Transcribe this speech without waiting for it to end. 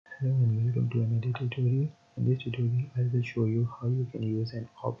Hello and welcome to another tutorial. In this tutorial I will show you how you can use an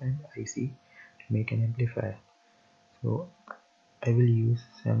op-amp IC to make an amplifier. So I will use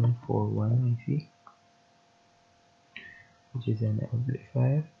 741 IC, which is an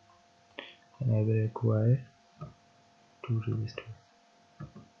amplifier, and I will require two resistors.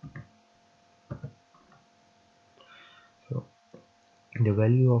 So the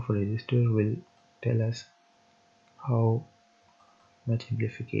value of a resistor will tell us how much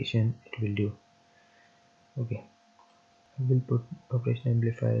amplification it will do. Okay, I will put operation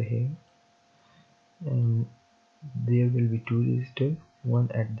amplifier here, and there will be two resistors, one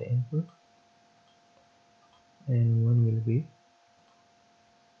at the input and one will be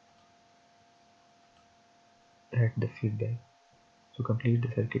at the feedback. So complete the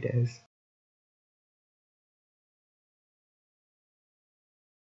circuit as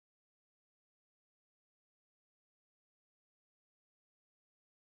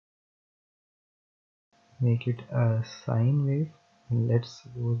make it a sine wave. Let's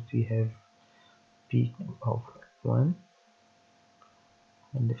suppose we have peak of 1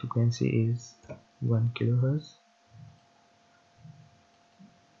 and the frequency is 1 kilohertz.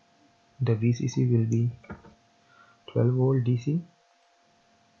 The VCC will be 12 volt DC.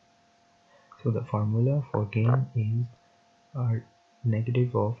 So the formula for gain is R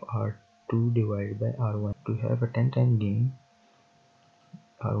negative of R2 divided by R1. To have a 10 time gain,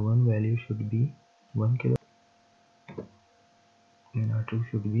 R1 value should be 1 kilo and R2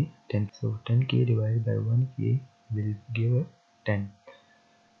 should be 10. So 10k divided by 1k will give a 10.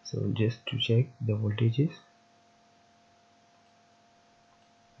 So just to check the voltages,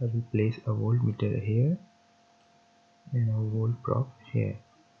 I will place a voltmeter here and a volt prop here.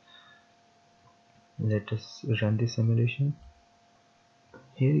 Let us run this simulation.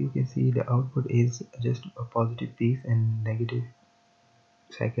 Here you can see the output is just a positive piece and negative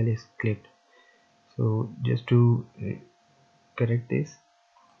cycle is clipped. So just to correct this,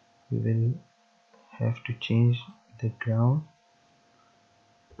 we will have to change the ground.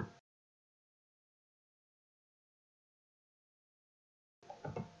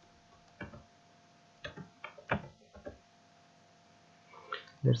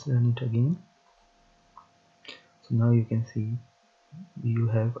 Let's run it again. So now you can see you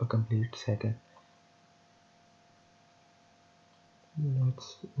have a complete cycle.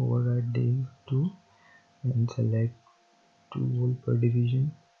 Let's override these two and select 2 volt per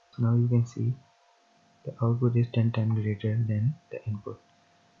division. Now you can see the output is 10 times greater than the input.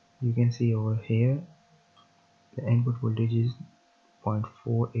 You can see over here the input voltage is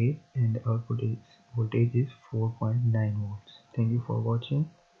 0.48 and the output is voltage is 4.9 volts. Thank you for watching.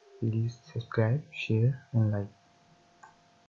 Please subscribe, share and like.